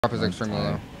Drop is extremely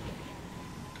low.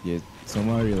 Yeah,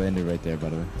 someone already landed right there, by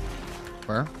the way.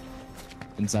 Where?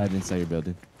 Inside your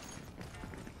building.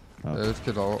 Oh. Yeah, this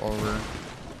kid's all over.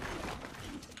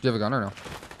 Do you have a gun or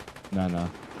no? No.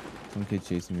 Some kid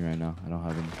chasing me right now. I don't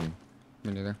have anything.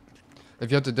 Me neither.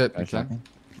 If you have to dip, you can. Shotgun?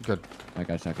 Good. I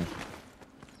got shotgun.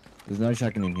 There's no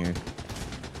shotgun in here.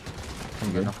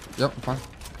 I'm good now. Yep, I'm fine.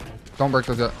 Don't break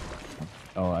those yet.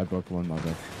 Oh, I broke one, my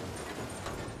bad.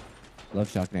 Love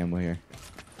shotgun ammo here.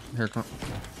 Here, come.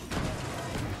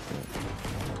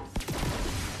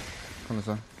 Come this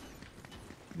way.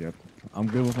 Yep. I'm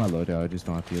good with my loadout. I just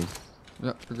don't have heals.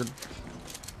 Yep, you're good.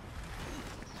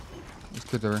 This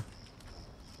kid's over.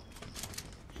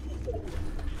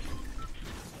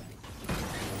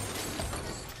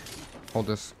 Hold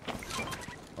this.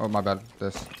 Oh, my bad.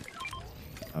 This.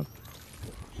 Oh.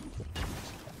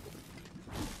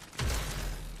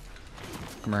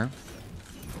 Come here.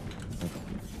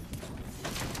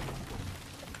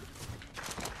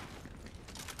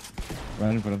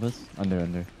 Right in front of us. Under.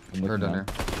 Heard under.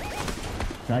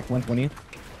 Crack 120.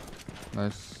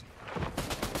 Nice.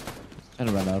 Trying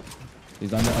to run up.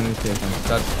 He's under the stairs.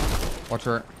 Dead. Watch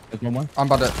her. There's one more. I'm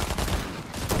about to.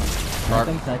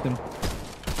 Crack him.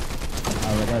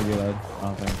 Oh, I gotta reload.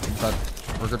 Oh, thanks. Dead.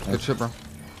 We're good. Nice. Good shit, bro.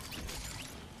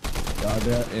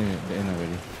 They're in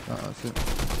already. I see it.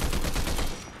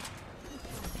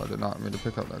 I did not mean to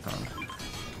pick up that kind.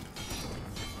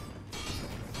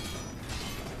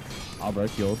 I'll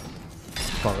break you.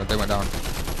 Fuck it, they went down.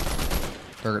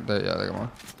 Yeah, they got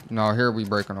one. No, here we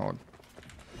break and hold.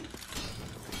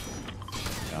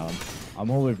 I'm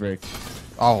holding break.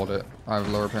 I'll hold it. I have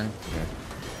lower ping. Okay.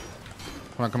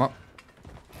 Wanna come up?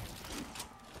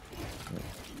 Yep.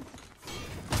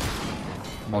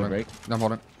 I'm holding. Break? No, I'm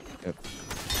holding. Yep.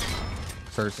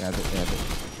 Stairs. Yeah,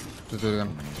 Just do it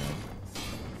again.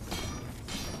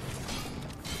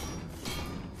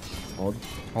 Hold.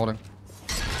 Holding.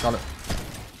 Got it.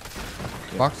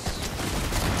 Yep. Box.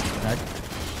 Crack.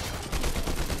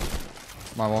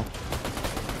 My wall.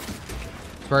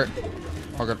 Spray it.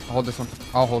 All good. Hold this one.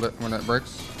 I'll hold it when it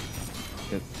breaks.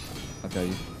 Good. I'll tell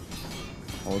you.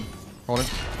 Hold. Hold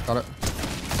it. Got it.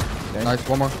 Okay. Nice.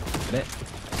 One more. Get it.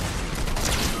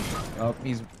 Oh,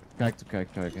 he's cracked.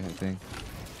 I think.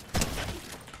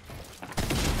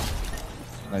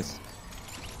 Nice.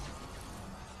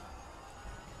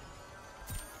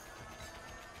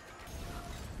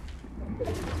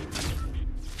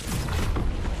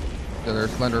 Yeah,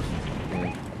 there's slender.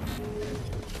 Yeah.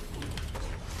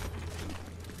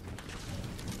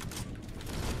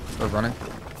 They're running.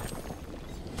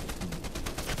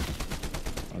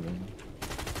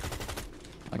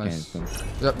 Nice.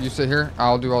 Yep, you sit here.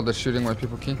 I'll do all the shooting when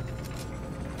people key.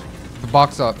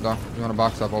 Box up, though. You want to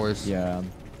box up always. Yeah.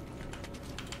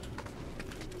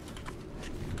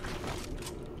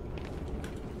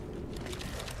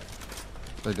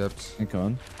 They dipped. And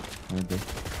cone.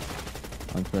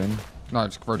 I'm spraying. No,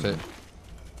 just rotate.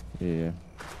 Yeah.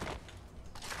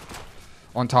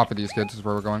 On top of these kids is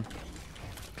where we're going.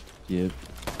 Yep.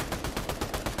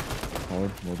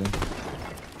 Holding.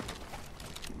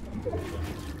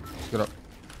 Get up.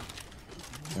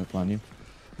 Up on you.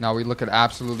 Now we look at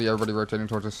absolutely everybody rotating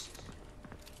towards us.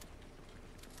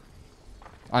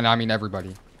 I mean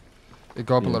everybody.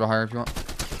 Go up a little higher if you want.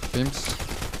 Beams.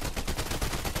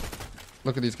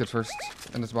 Look at these kids first.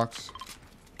 In this box.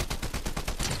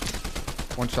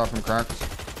 One shot from cracked.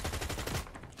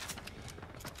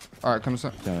 Alright, come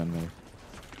to Down there.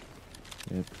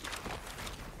 Yep.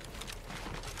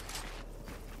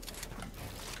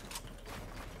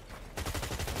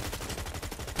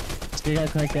 You got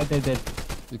cracked that dead.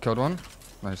 You killed one?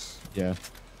 Nice. Yeah.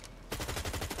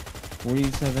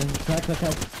 47.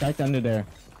 Cracked under there.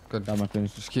 Good. Got my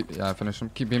finish. Just keep, finish him.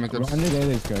 Keep beaming kids. Under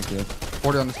there is cracked, yeah.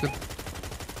 40 on this kid.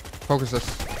 Focus this.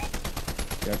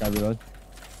 Yeah, I got reload.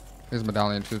 Here's a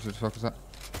medallion too, so just focus that.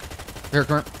 Here,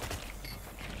 come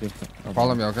here.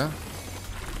 Follow me, okay?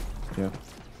 Yeah.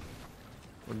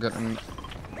 We're getting...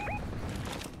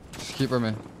 Just keep with me.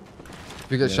 If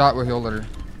you get shot, we'll heal later.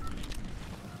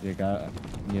 You got...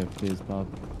 Yeah, please, Bob.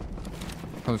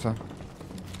 Come this way.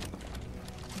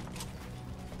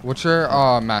 What's your,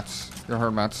 mats? Your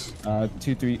hurt mats?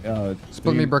 2, 3,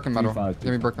 Split me brick and metal. 5,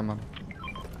 Give me brick and metal.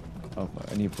 Oh,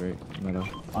 I need break. Metal.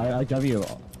 I gave you...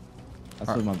 I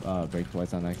split my break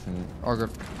twice on accident. All good.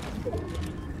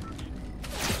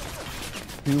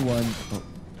 2, 1. Oh.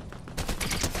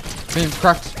 Beam,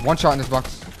 cracked. One shot in this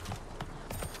box.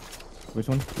 Which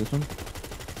one? This one?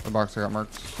 The box I got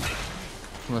marked.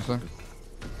 Come this way.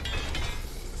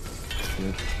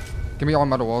 Good. Give me all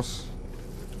metal walls.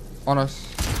 On us.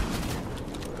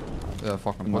 Yeah,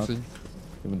 fucking pussy.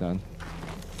 Give him down.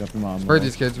 Drop him on. Spray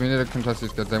these kids. We need to contest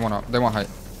these kids. They want up. They want height.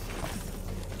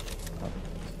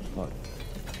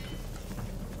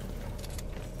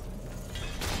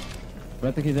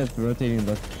 But the kid that's rotating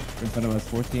left in front of us.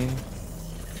 14.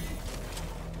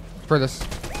 Spray this.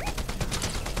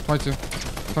 22.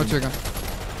 22 again.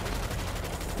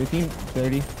 15.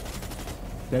 30.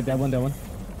 That one. That one.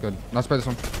 Good. Now spray this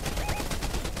one.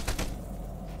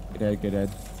 Good head.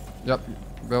 Yep.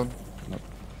 Build. Nope.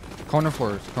 Corner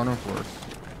floors. Corner floors.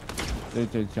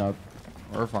 Good job.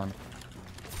 We're fine.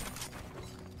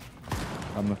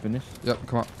 I'm gonna finish. Yep.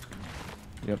 Come on.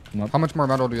 Yep. I'm up. How much more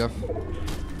metal do you have?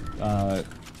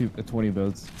 20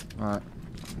 builds. All right.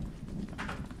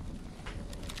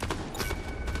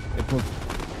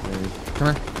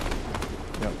 Come here.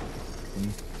 Yep.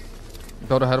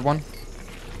 Build ahead one.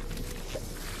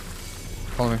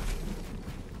 Follow me.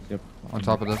 Yep. On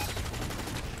top of this.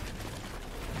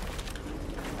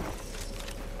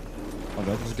 Oh,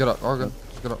 good. Just get up. All good.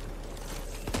 Just get up.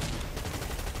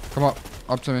 Come up.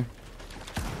 Up to me.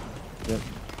 Yep.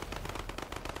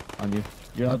 On you.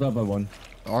 You're up by 1.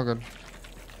 All good.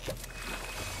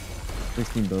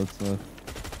 16 builds left.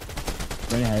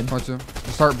 Right ahead. 22.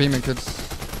 Just start beaming, kids.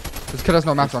 This kid has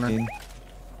no max on her. 16.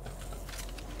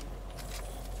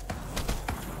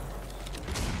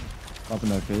 Up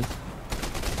another fizz.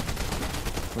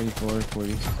 24,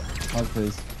 40. Pause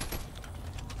fizz.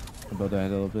 About that a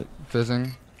little bit.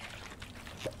 Fizzing.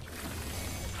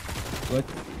 Look.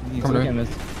 You Come look to at me.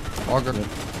 this. All good. Yep.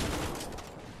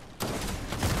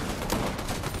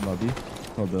 Love you.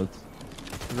 12 builds.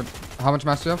 You're good. How much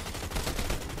max do you have?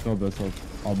 12 builds.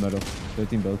 All metal.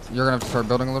 13 builds. You're gonna have to start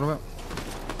building a little bit.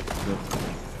 Yep.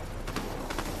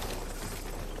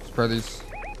 Spray these.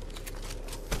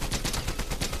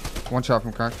 One shot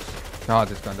from cracked. God,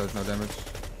 this gun does no damage.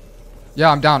 Yeah,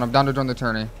 I'm down. I'm down to join the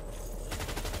tourney.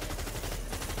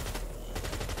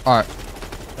 Alright.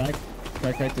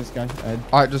 Crack this guy. Ed.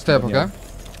 Alright, just stay up, okay? Yeah.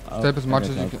 Stay up as much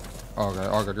as you Okay. can. Oh, okay,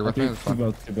 all good. You're with me? That's Two fine.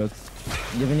 builds. 2 builds.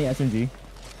 You have any SMG?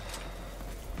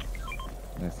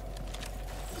 Nice.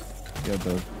 Yeah,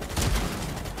 build.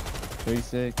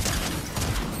 36.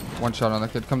 One shot on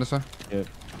that kid. Come this way. Yep.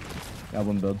 Got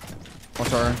 1 build. One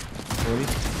shot right. 40.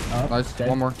 Up. Nice. Dead.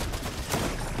 One more.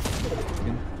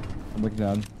 I'm looking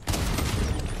down.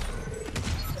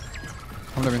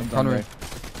 Come to me. I'm Come to me. right.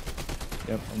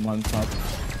 Yep, I'm on top.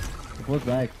 Pull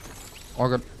back. All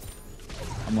good.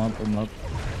 I'm up.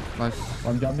 Nice.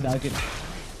 I'm jumping down.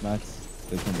 Max.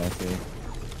 There's one back here.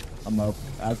 I'm up.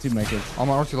 I have 2 medkits. I'm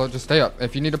on RC low. Just stay up.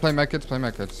 If you need to play medkits, play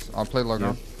medkits. I'll play low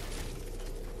ground.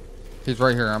 He's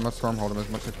right here. I'm gonna storm hold him as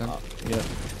much as I can. Yep.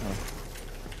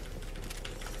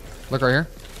 Look right here.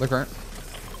 Look right.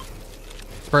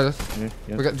 Spray this.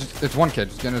 Yep. We got just, it's one kid.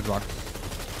 Just get in his box.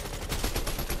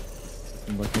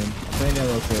 I'm looking. I'm playing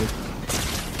yellow safe.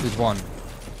 He's one.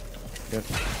 Yep.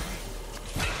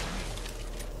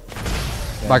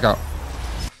 Back out.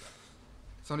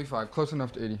 75. Close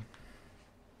enough to 80.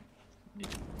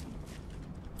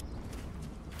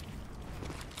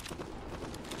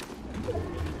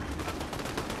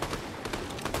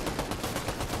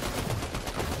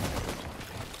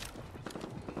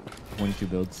 Two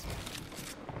builds.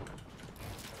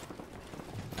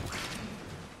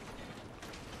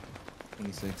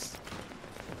 $26.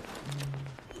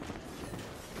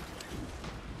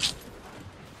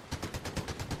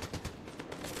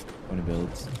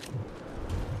 Builds.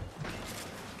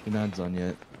 You're not done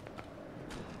yet.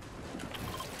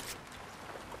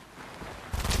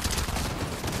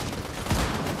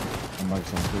 I'm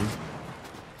marked on 3.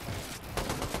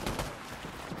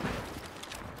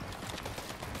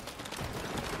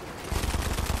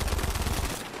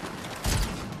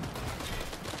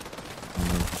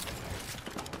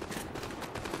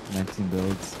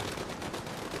 Builds.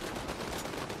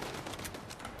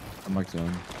 I'm marked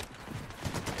zone.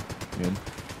 Good.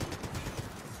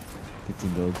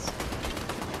 15 builds.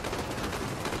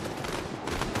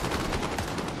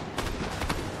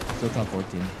 Still top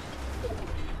 14.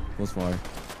 Goes far. Yep.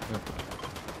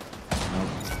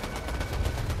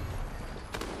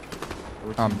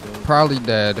 Nope. I'm probably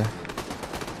dead.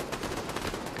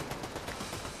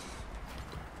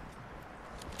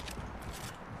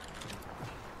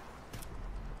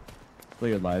 Play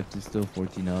your life. There's still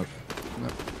 14 up.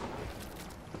 Yep.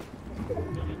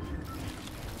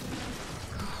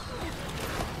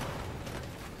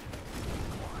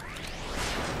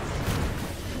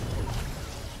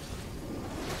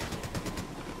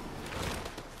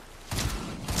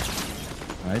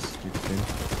 Nice. Good thing.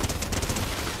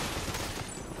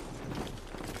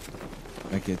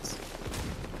 Medkits.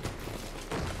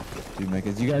 2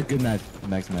 medkits. You got a good max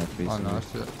match, basically. Oh no,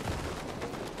 shit.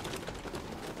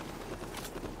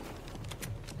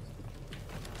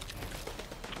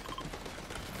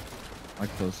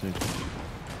 Mark closer.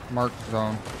 Mark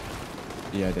zone.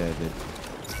 Yeah, I did.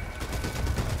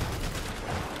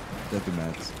 That'd be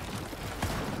mats.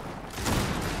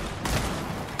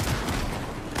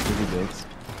 30 builds.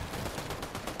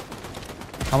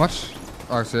 How much?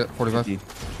 Oh, I see it. 45. 50.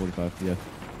 45, yeah.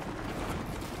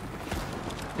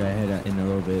 Go ahead in a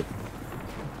little bit.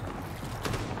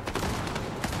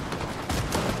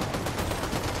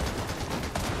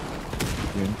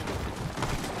 Good.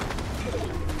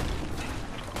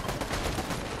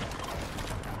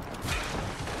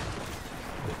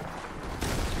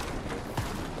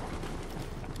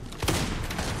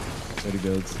 Ready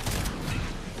builds.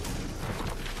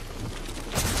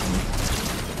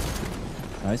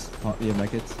 Nice. Yeah,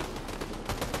 make it.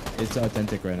 It's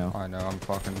authentic right now. I know, I'm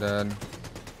fucking dead.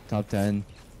 Top 10.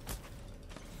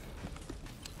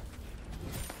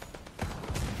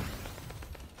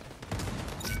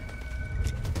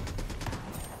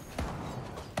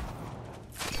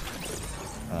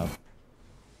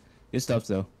 Good stuff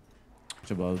though.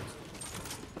 Above.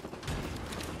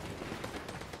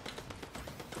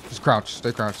 Just crouch.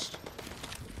 Stay crouched.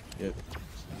 Yep.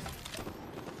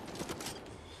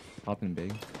 Popping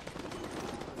big.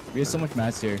 We have so much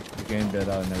mats here. We can build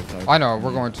out another tarp. I know,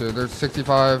 we're going to. There's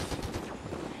 65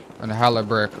 and a hella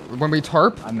brick. When we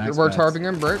tarp, we're tarping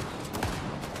in brick.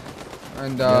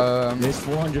 And there's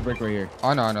 400 brick right here.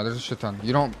 I know, there's a shit ton.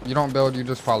 You don't build, you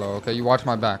just follow, okay? You watch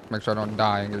my back, make sure I don't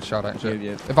die and get shot at and shit.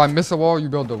 Yep. If I miss a wall, you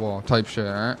build the wall, type shit,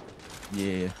 alright?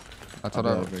 Yeah. That's what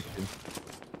I.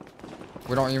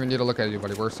 We don't even need to look at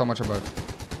anybody. We're so much above.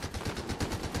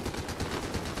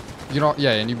 You don't,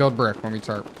 yeah, and you build brick when we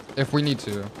tarp. If we need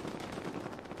to.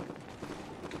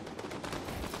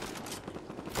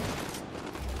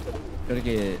 Gotta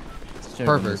get it.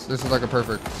 Perfect. This is like a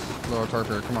perfect little tarp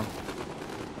here. Come on.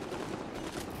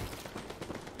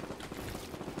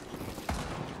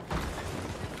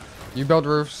 You build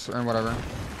roofs and whatever.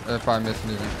 If I miss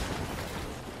anything.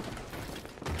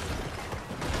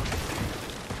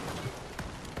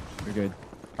 We're good.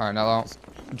 Alright, now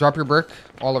drop your brick.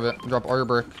 All of it. Drop all your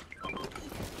brick.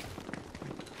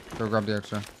 Go grab the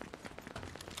extra.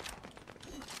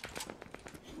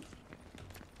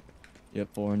 Yep,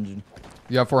 400.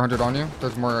 You have 400 on you?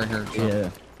 There's more right here. So. Yeah.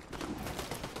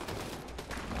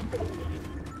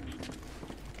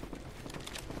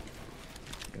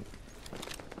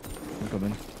 I'm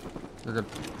coming. You're good.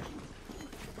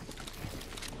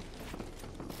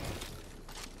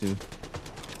 Two.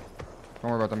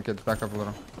 Don't worry about them kids. Back up a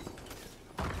little.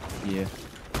 Yeah.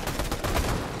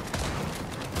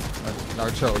 No,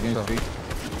 chill. Against chill. three.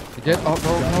 Get up,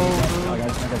 bro. I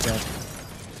got that.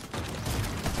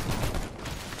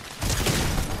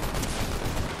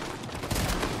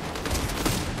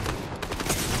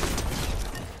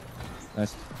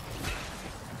 Nice.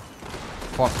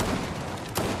 Fuck.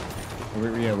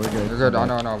 Yeah, we're good. You're good. Oh,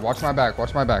 no. Watch my back.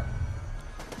 Watch my back.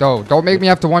 No, don't make me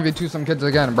have to 1v2 some kids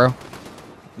again, bro.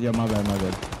 Yeah, my bad. I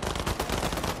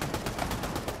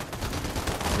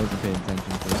wasn't paying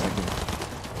attention for a second.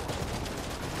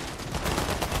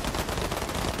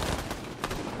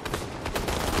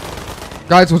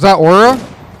 Guys, was that aura?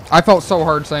 I felt so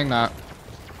hard saying that.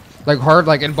 Like hard,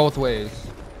 like in both ways.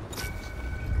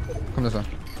 Come this way.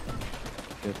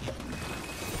 Good.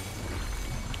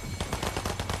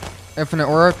 Infinite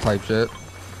aura type shit.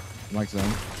 Mike's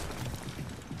zone.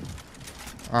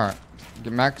 Alright.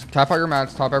 Get max, cap out your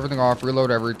mats, top everything off,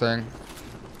 reload everything.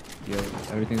 Yeah,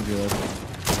 everything's reloaded.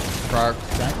 Crack.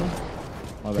 Exactly.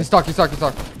 He's stuck.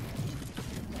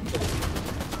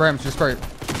 Spray him, just spray.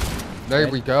 There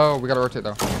we go. We gotta rotate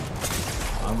though.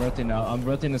 I'm rotating out. I'm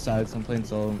rotating the sides. I'm playing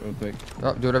solo real quick.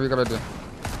 Oh, do whatever you gotta do.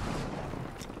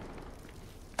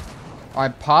 I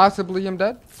possibly am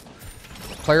dead.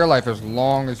 Play your life as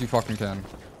long as you fucking can.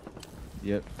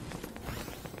 Yep.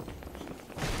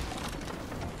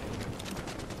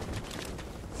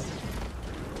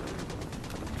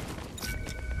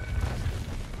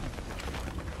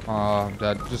 Oh, I'm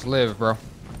dead. Just live, bro.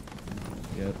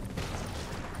 Yep.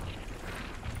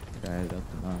 Guys up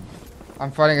and on.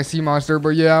 I'm fighting a sea monster,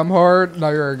 but yeah, I'm hard.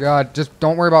 No, you're a god. Just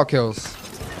don't worry about kills.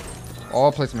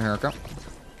 I'll place him here, okay?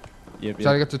 Yep.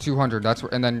 Try to get to 200. That's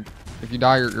where, and then if you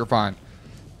die, you're fine.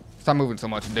 Stop moving so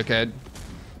much, dickhead.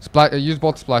 Use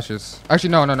both splashes.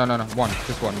 Actually, no. One.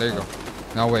 Just one. There you go.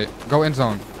 Now wait. Go in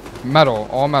zone. Metal.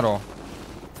 All metal.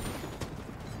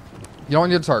 You don't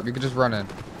need a tarp. You can just run in.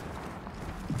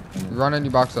 You run in,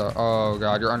 you box up. Oh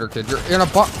god, you're under, kid. You're in a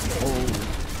box. Oh.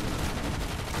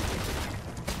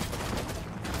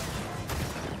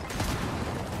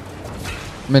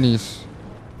 Minis.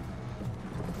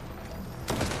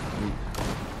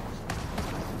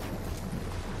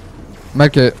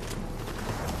 Medkit.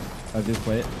 I just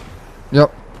play it.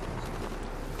 Yep.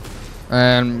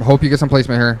 And hope you get some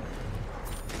placement here.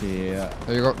 Yeah.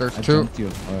 There you go. There's I two. jumped you.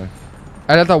 Alright.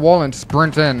 Edit that wall and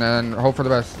sprint in and hope for the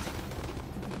best.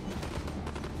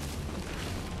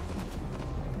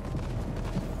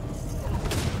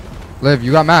 Liv,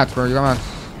 you got mats, bro. You got mats.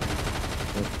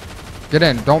 Yep. Get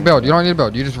in. Don't build. You don't need to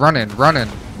build. You just run in. Run in.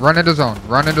 Run into zone.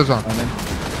 Run into zone. And then,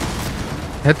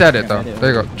 Hit that it though.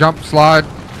 There you go. Jump, slide.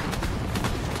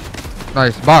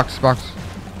 Nice. Box, box.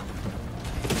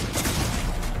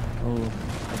 oh,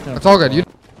 It's all good. You.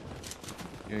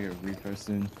 You're gonna refresh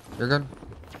soon. You're good.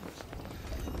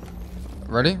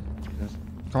 Ready? Yes.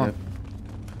 Come on. Yep.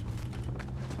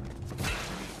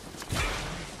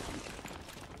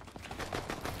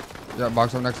 Yeah,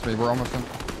 box up next to me. We're almost in.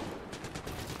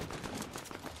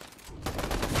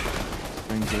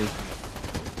 Spring case.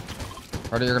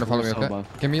 Ready? You're gonna follow me, So okay?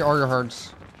 buff. Give me all your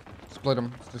hearts. Split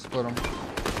them. Just split them.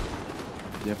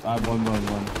 Yep, I have one.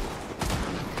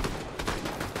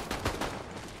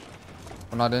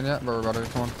 We're not in yet, but we're about to.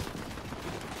 Come on.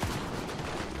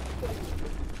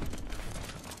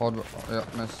 Hold. Yeah,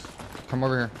 nice. Come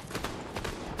over here.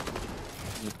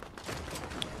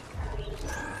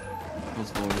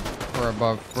 Let's forward. We're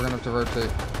above. We're gonna have to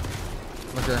rotate.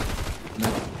 Look here. No.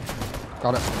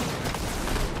 Got it.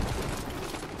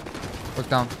 Look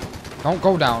down. Don't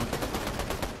go down.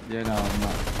 Yeah, no, I'm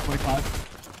not. 25.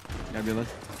 Yeah, be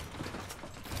left.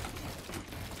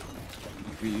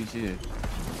 You see it.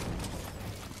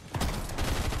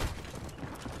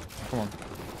 Come on.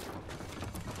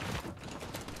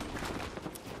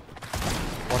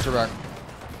 Watch your back.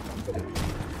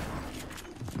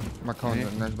 My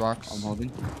cone's in this box. I'm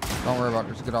holding. Don't worry about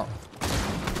it. Just get out.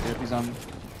 Yep, he's on me.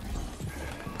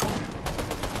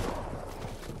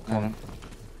 Come on.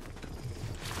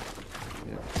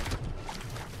 Yep.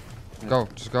 Go.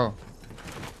 Just go.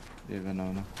 Yeah, but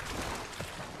no.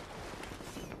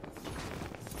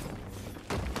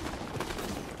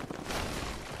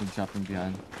 I'm chopping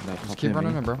behind. Just keep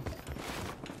running in, bro.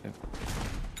 Yep.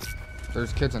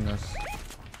 There's kids in this.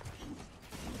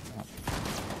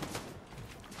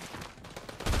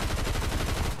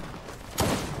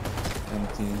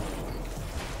 17.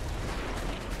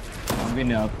 I'm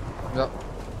getting up. Yep.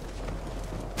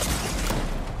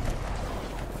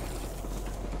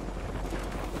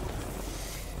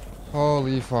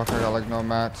 Holy fuck, I got like no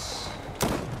mats.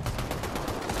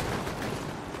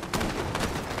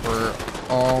 We're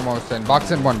almost in.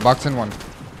 Box in one, box in one.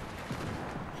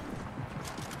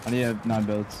 I need to have 9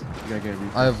 builds. You gotta get a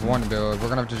refresh. I have one build. We're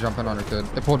gonna have to jump in on it, kid.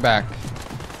 It pulled back.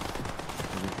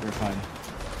 We're fine.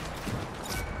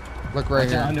 Look right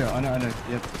Watch here. out, under.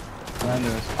 Yep. We're under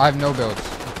us. I have no builds.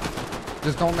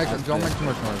 Just don't make That's don't good. make too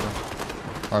much noise,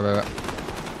 bro. Alright,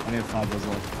 wait. I need 5 builds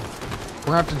left. We're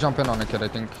gonna have to jump in on it, kid, I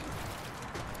think.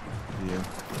 Yeah.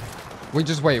 We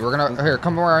just wait. We're gonna here,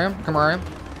 come where I am. Come where I am.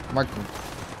 Mike.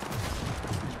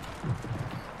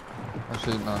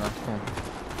 Actually, no, come on.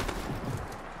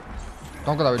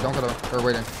 Don't go that way, don't go that way. We're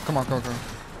waiting. Come on. Above.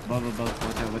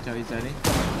 Watch out, he's hiding.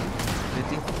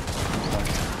 50.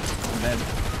 I'm dead.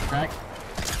 Crack.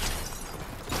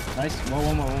 Nice.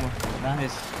 One more.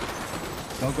 Nice.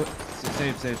 Don't go.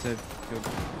 Save. Go.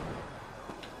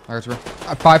 I got you,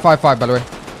 bro. 5, by the way.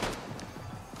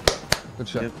 Good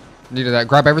shit. Yep. Needed that.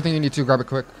 Grab everything you need to. Grab it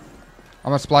quick. I'm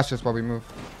gonna splash this while we move.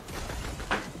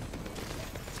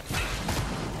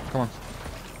 Come on.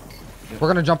 Yep. We're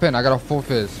gonna jump in. I got a full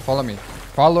fizz. Follow me.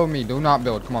 Follow me. Do not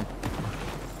build. Come on.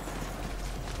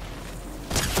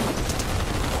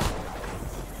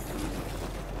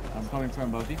 I'm coming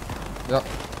from above you. Yep.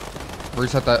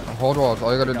 Reset that. Hold walls.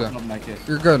 All you gotta do.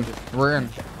 You're good. We're in.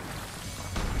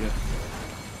 Yep.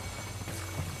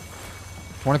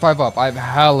 25 up. I have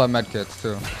hella medkits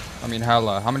too. I mean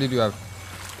hella. How many do you have?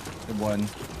 1 at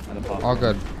the pop. All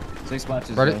good. 6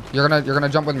 splashes. Ready? Though. You're gonna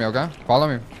jump with me, okay? Follow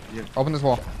me. Yep. Open this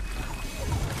wall.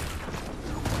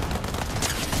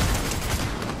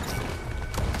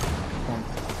 Come on.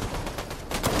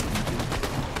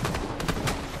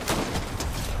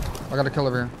 I got a kill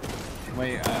over here.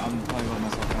 Wait, I'm playing by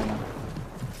myself right now.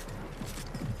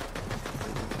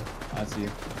 I see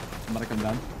you. I'm about to come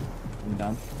down. I'm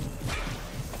down.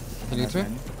 He needs me?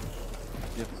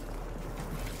 Yep.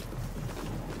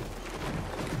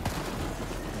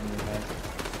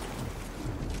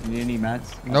 You need any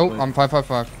mats? Nope, I'm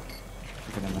 555.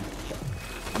 Okay, never mind.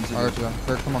 I'm just I got you.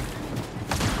 Here, come on.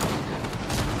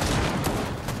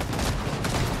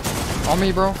 On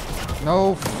me, bro.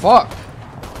 No, fuck.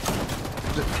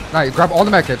 Nah, grab all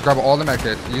the medkits. Grab all the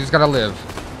medkits. You just gotta live.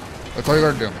 That's all you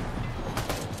gotta do.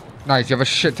 Nice, you have a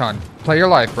shit ton. Play your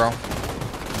life, bro.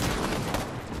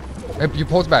 If you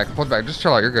pulls back. Just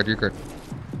chill out. You're good. You're good.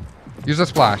 Use a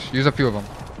splash. Use a few of them.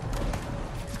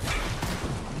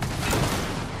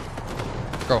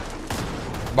 Go.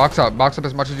 Box up. Box up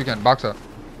as much as you can. Box up.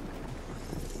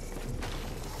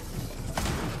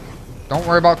 Don't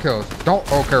worry about kills. Don't.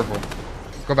 Oh, careful.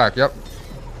 Go back. Yep.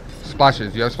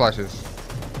 Splashes. You have splashes.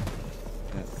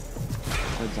 Yeah.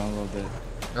 Heads on a little bit.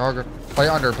 You're all good. Play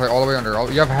under. Play all the way under.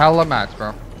 You have hella mats,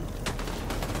 bro.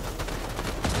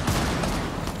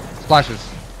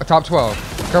 Splashes. A top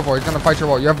 12. Careful. He's gonna fight your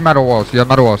wall. You have metal walls. You're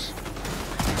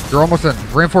almost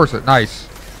in. Reinforce it. Nice.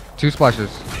 2 splashes.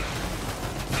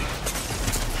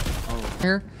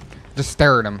 Here, just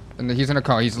stare at him, and he's in a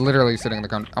cone. He's literally sitting in the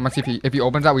cone. I'm gonna see if he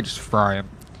opens that, we just fry him.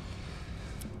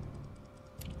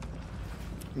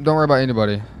 Don't worry about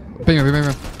anybody. Ping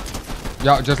him.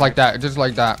 Yeah, just like that.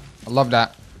 I love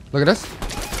that. Look at this.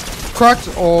 Cracked.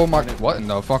 Oh my. What in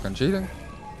the fucking cheating?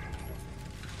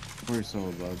 We're so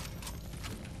above.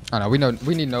 I know.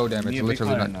 We need no damage.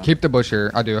 Literally not. Now. Keep the bush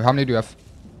here. I do. How many do you have?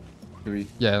 3.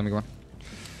 Yeah, let me go on.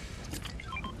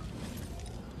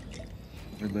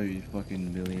 We're literally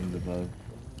fucking millions above.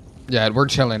 Yeah, we're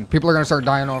chilling. People are gonna start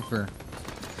dying off here.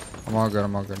 I'm all good.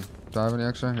 Do I have any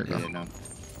extra? Here you go. No.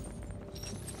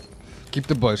 Keep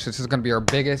the bush. This is gonna be our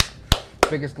biggest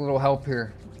little help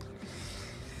here.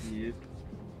 Yep.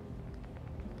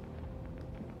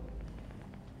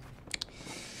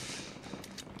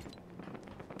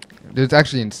 Dude, it's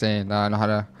actually insane. I know how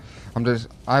to.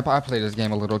 I play this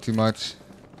game a little too much.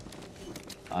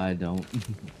 I don't.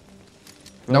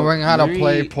 Bro, Knowing how to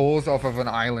play pulls off of an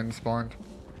island spawned.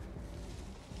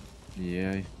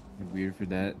 Yeah, weird for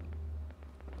that.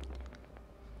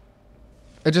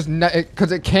 It just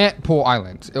because it can't pull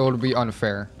islands. It would be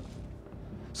unfair.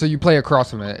 So you play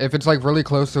across from it. If it's like really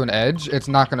close to an edge, it's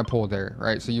not gonna pull there,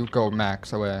 right? So you go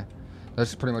max away.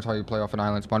 That's pretty much how you play off an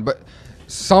island spawn. But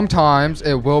sometimes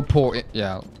it will pull.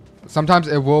 Yeah, sometimes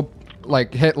it will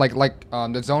like hit like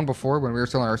the zone before when we were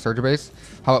still in our surge base.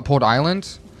 How it pulled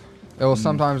islands. It will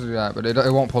sometimes do that, but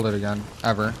it won't pull it again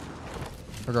ever.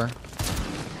 Okay.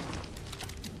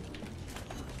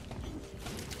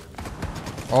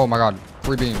 Oh my god,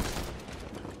 3 beams.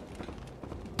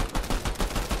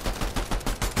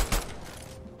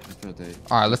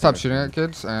 Alright, let's stop shooting at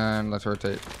kids and let's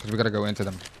rotate. Because we gotta go into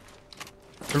them.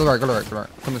 Go to the right, go to the right.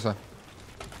 Come this way.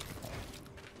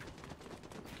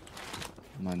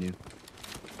 I'm on you. You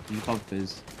can pop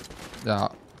fizz. Yeah,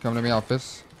 come to me,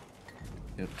 office.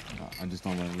 Yep. I just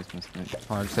don't want to waste my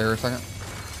snipe. Alright, stay here a second.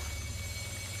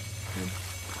 Good.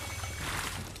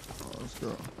 Oh, let's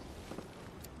go.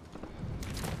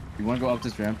 You want to go up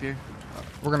this ramp here?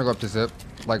 We're gonna go up to zip.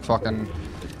 Like fucking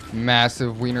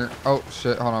massive wiener. Oh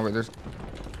shit, hold on, wait, there's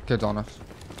kids on us.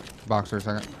 Box for a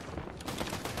second.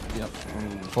 Yep.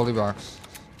 Fully box.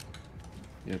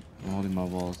 Yep, I'm holding my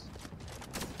walls.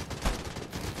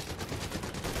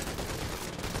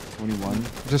 21.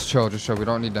 Just chill, we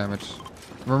don't need damage.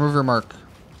 Remove your mark.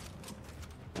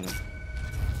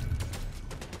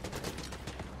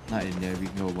 Not in there, we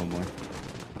can go one more.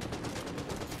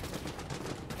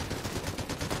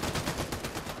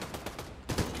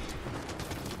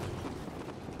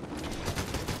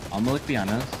 I'm gonna look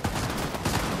behind us.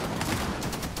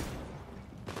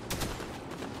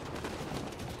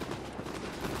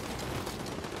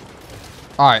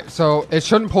 Alright, so it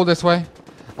shouldn't pull this way.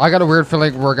 I got a weird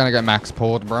feeling we're gonna get max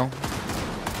pulled, bro.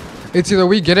 It's either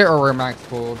we get it or we're max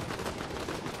pulled.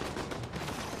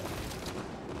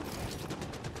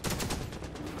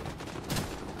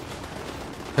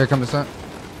 Here comes the set.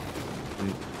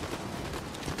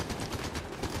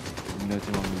 No,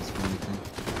 do want me to spawn anything.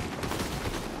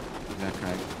 You got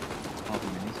cracked. Pop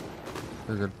minis.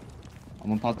 You're good. I'm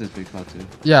gonna pop this big pot too.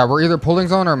 Yeah, we're either pulling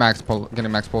zone or max pull,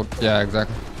 getting max pulled. Yeah,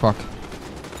 exactly. Fuck.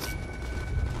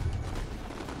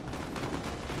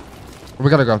 We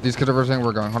gotta go. These kids are saying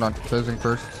we're going. Hold on. Phasing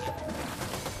first.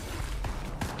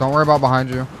 Don't worry about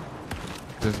behind you.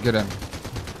 Just get in.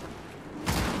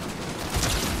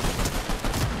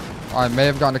 I may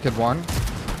have gotten to kid 1.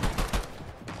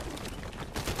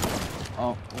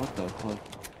 Oh, what the fuck?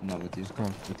 I'm not with you. Come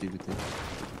on. With you.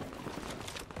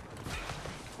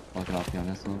 Walking off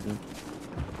behind us a little bit.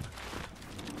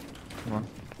 Come on.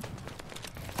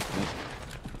 Yep.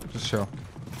 Just chill.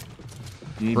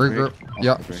 You need Regroup. break?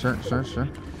 Yeah, Break. sure.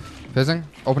 Fizzing.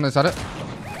 Open this, set it.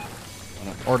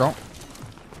 Or don't.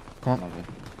 Come on. Not good.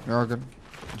 You're all good.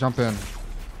 Jump in.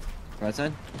 Right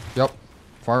side? Yep.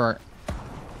 Far right.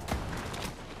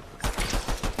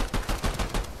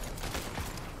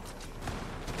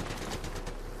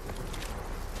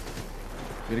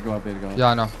 Way to go up, way to go up. Yeah,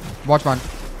 I know. Watch mine.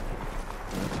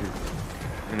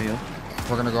 We're gonna heal.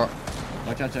 We're gonna go up.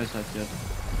 Watch out, yeah.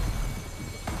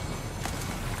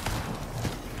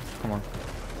 Come on.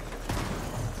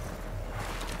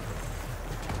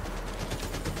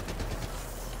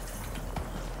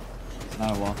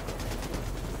 Not a wall.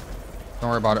 Don't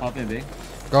worry about it. Pop in B.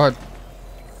 Go ahead.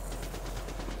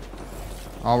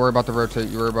 I'll worry about the rotate.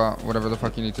 You worry about whatever the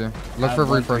fuck you need to. Look for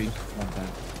refresh.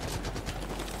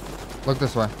 Look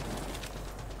this way.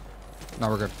 No,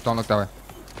 we're good. Don't look that way.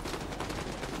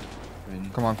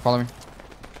 Come on, follow me.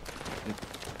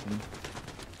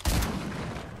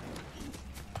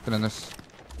 Get in this.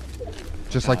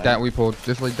 Just like that we pulled.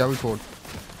 Just like that we pulled.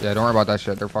 Yeah, don't worry about that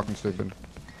shit. They're fucking stupid.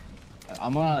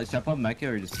 I'm gonna step up Mecha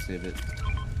or just save it.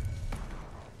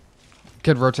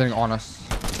 Kid rotating on us.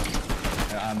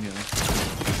 Yeah, I'm healing.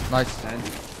 Nice. And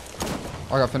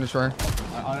I got finished right here.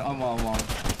 I'm wall.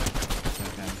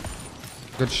 Okay.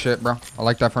 Good shit, bro. I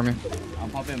like that from you. I'm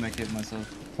popping Mecha myself.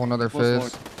 Whole nother Full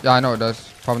fizz. sword. Yeah, I know it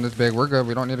does. Popping this big. We're good.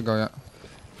 We don't need to go yet.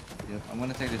 Yep, I'm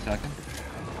gonna take the shotgun.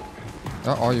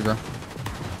 Oh, all you, bro.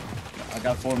 I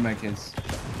got 4 Mechas.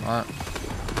 Alright.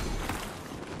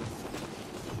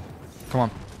 Come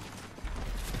on.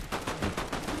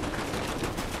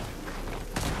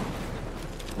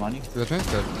 Come on, you. You with me?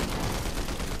 Good.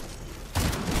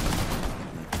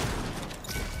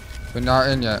 We're not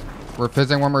in yet. We're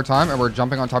fizzing one more time, and we're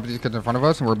jumping on top of these kids in front of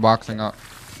us, and we're boxing up.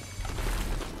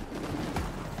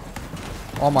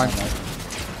 All mine.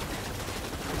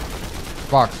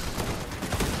 Box.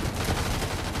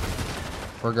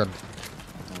 We're good.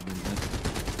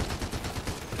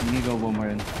 You need to go one more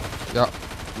in. Yep.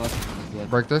 Left.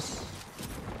 Break this.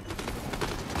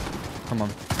 Come on.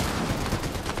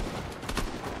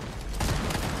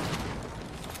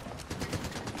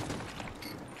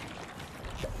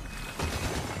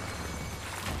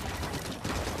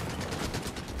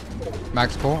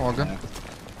 Max pull, all good. Yep.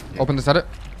 Open this edit.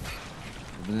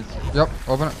 Open this. Yep,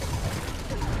 open it.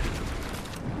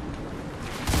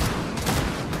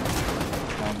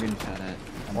 Oh, I'm getting shot at.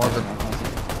 All good.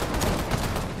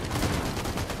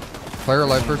 Play your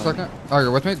life for a second. Oh,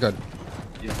 you're with me? Good.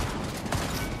 Yeah.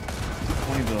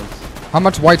 20 builds. How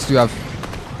much whites do you have?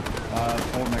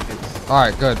 4 Mechas.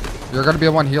 Alright, good. You're gonna be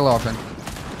a one heal off in.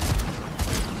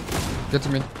 Get to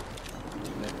me.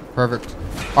 Perfect.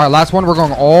 Alright, last one. We're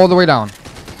going all the way down.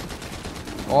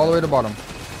 All the way to bottom.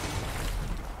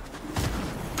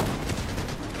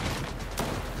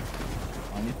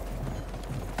 On you.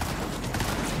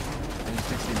 And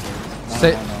 16 builds.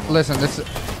 Say, No. listen, this is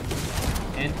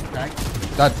In, crack.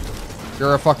 that.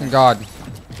 You're a fucking god.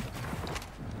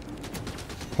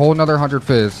 Whole another 100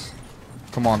 fizz.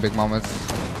 Come on, big mamas.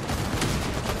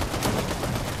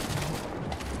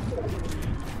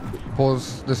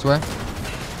 Pulls this way.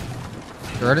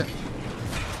 You ready?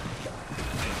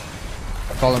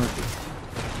 Follow me.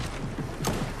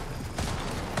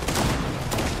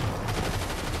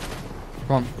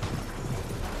 Come on.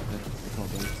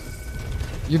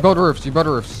 You build roofs. You build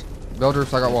roofs. Build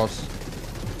roofs. I got walls.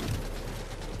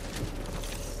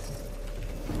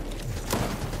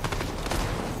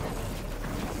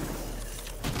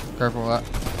 Careful with that.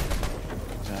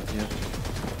 Yeah.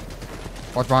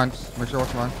 Watch behind. Make sure you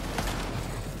watch behind.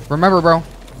 Remember, bro,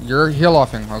 you're heal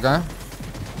offing, okay?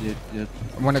 Yep.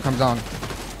 When it comes down.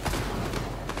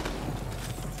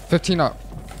 15 up.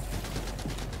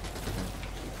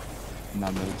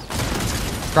 Not builds.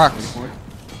 Cracks.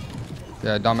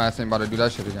 Yeah, dumbass ain't about to do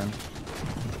that shit again.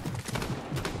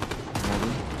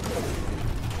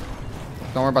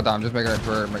 Don't worry about that. I'm just making it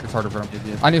for it's harder for them.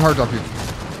 Yep. I need hard drop you.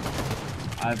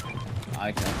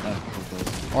 I can't.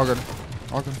 That's All good.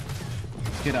 All good.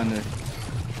 Get under.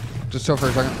 Just chill for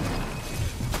a second.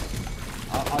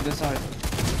 On this side.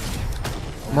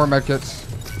 More med kits.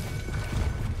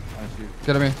 I shoot.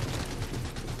 Get at me.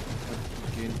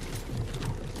 Okay.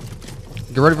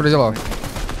 Get ready for the heal off.